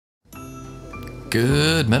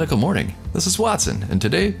Good medical morning. This is Watson, and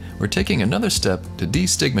today we're taking another step to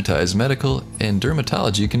destigmatize medical and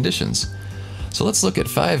dermatology conditions. So let's look at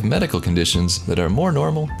 5 medical conditions that are more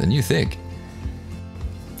normal than you think.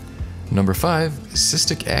 Number 5 is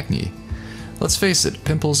cystic acne. Let's face it,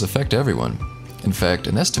 pimples affect everyone. In fact,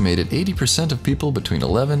 an estimated 80% of people between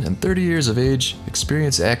 11 and 30 years of age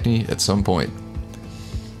experience acne at some point.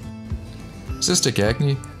 Cystic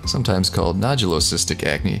acne, sometimes called nodulocystic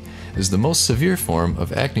acne, is the most severe form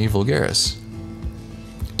of acne vulgaris.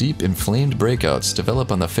 Deep inflamed breakouts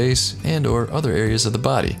develop on the face and/or other areas of the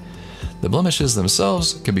body. The blemishes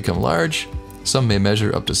themselves can become large, some may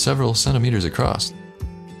measure up to several centimeters across.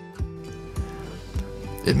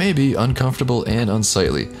 It may be uncomfortable and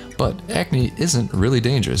unsightly, but acne isn't really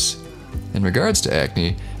dangerous. In regards to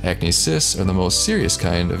acne, acne cysts are the most serious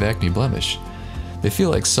kind of acne blemish. They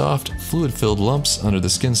feel like soft, fluid-filled lumps under the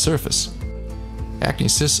skin surface. Acne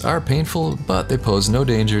cysts are painful, but they pose no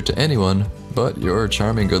danger to anyone but your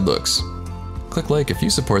charming good looks. Click like if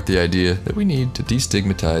you support the idea that we need to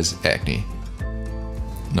destigmatize acne.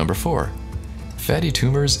 Number 4. Fatty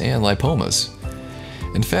tumors and lipomas.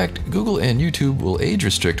 In fact, Google and YouTube will age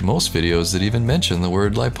restrict most videos that even mention the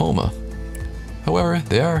word lipoma. However,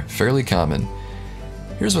 they are fairly common.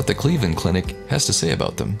 Here's what the Cleveland Clinic has to say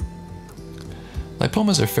about them.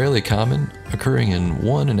 Lipomas are fairly common, occurring in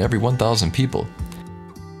 1 in every 1,000 people.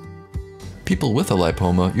 People with a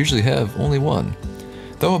lipoma usually have only one,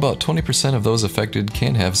 though about 20% of those affected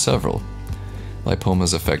can have several.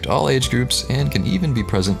 Lipomas affect all age groups and can even be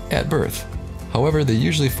present at birth. However, they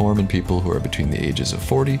usually form in people who are between the ages of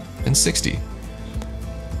 40 and 60.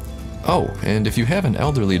 Oh, and if you have an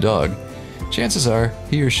elderly dog, chances are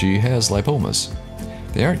he or she has lipomas.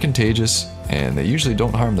 They aren't contagious, and they usually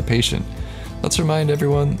don't harm the patient. Let's remind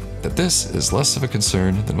everyone that this is less of a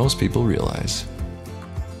concern than most people realize.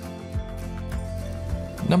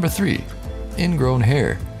 Number 3. Ingrown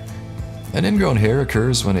hair. An ingrown hair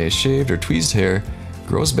occurs when a shaved or tweezed hair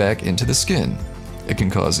grows back into the skin. It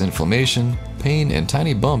can cause inflammation, pain, and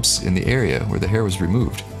tiny bumps in the area where the hair was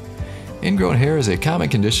removed. Ingrown hair is a common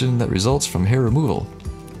condition that results from hair removal.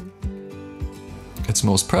 It's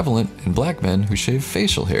most prevalent in black men who shave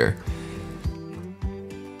facial hair.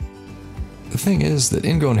 The thing is that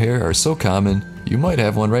ingrown hair are so common, you might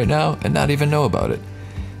have one right now and not even know about it.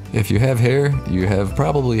 If you have hair, you have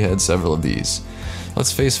probably had several of these.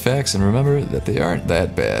 Let's face facts and remember that they aren't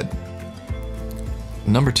that bad.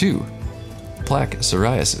 Number 2. Plaque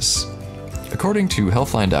psoriasis. According to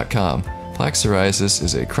Healthline.com, plaque psoriasis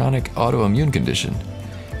is a chronic autoimmune condition.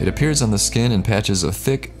 It appears on the skin in patches of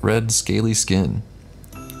thick, red, scaly skin.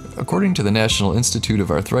 According to the National Institute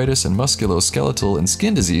of Arthritis and Musculoskeletal and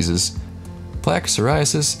Skin Diseases, plaque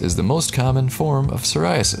psoriasis is the most common form of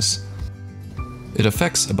psoriasis. It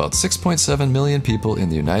affects about 6.7 million people in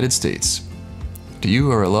the United States. Do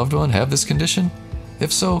you or a loved one have this condition?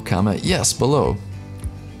 If so, comment yes below.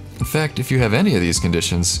 In fact, if you have any of these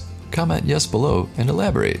conditions, comment yes below and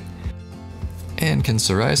elaborate. And can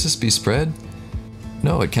psoriasis be spread?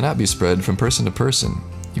 No, it cannot be spread from person to person.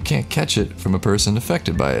 You can't catch it from a person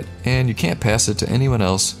affected by it, and you can't pass it to anyone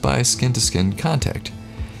else by skin-to-skin contact.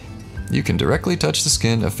 You can directly touch the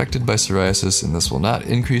skin affected by psoriasis, and this will not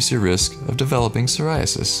increase your risk of developing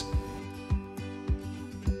psoriasis.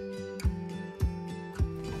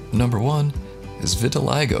 Number 1 is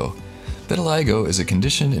vitiligo. Vitiligo is a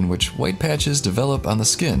condition in which white patches develop on the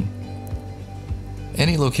skin.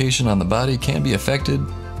 Any location on the body can be affected,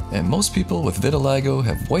 and most people with vitiligo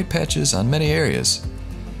have white patches on many areas.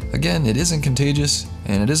 Again, it isn't contagious,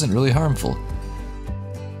 and it isn't really harmful.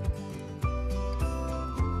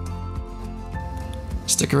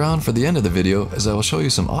 Stick around for the end of the video as I will show you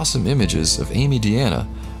some awesome images of Amy Deanna,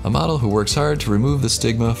 a model who works hard to remove the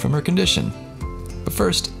stigma from her condition. But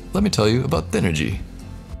first, let me tell you about Thinnergy.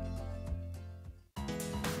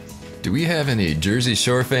 Do we have any Jersey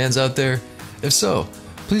Shore fans out there? If so,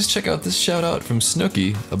 please check out this shout out from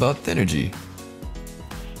Snooki about Thinnergy.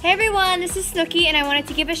 Hey everyone, this is Snooki, and I wanted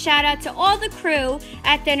to give a shout out to all the crew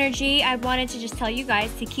at Thinnergy. I wanted to just tell you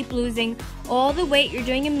guys to keep losing all the weight. You're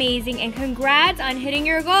doing amazing, and congrats on hitting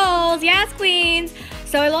your goals. Yes, queens.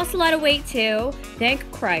 So I lost a lot of weight too,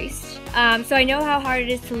 thank Christ. So I know how hard it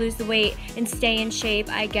is to lose the weight and stay in shape.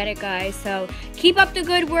 I get it, guys. So keep up the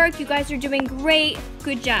good work. You guys are doing great.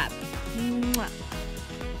 Good job. Mwah.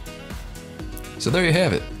 So there you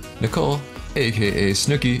have it. Nicole, aka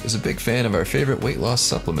Snooki, is a big fan of our favorite weight loss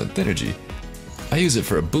supplement, Thinnergy. I use it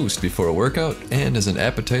for a boost before a workout and as an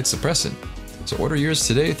appetite suppressant. So order yours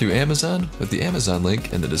today through Amazon with the Amazon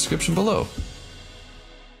link in the description below.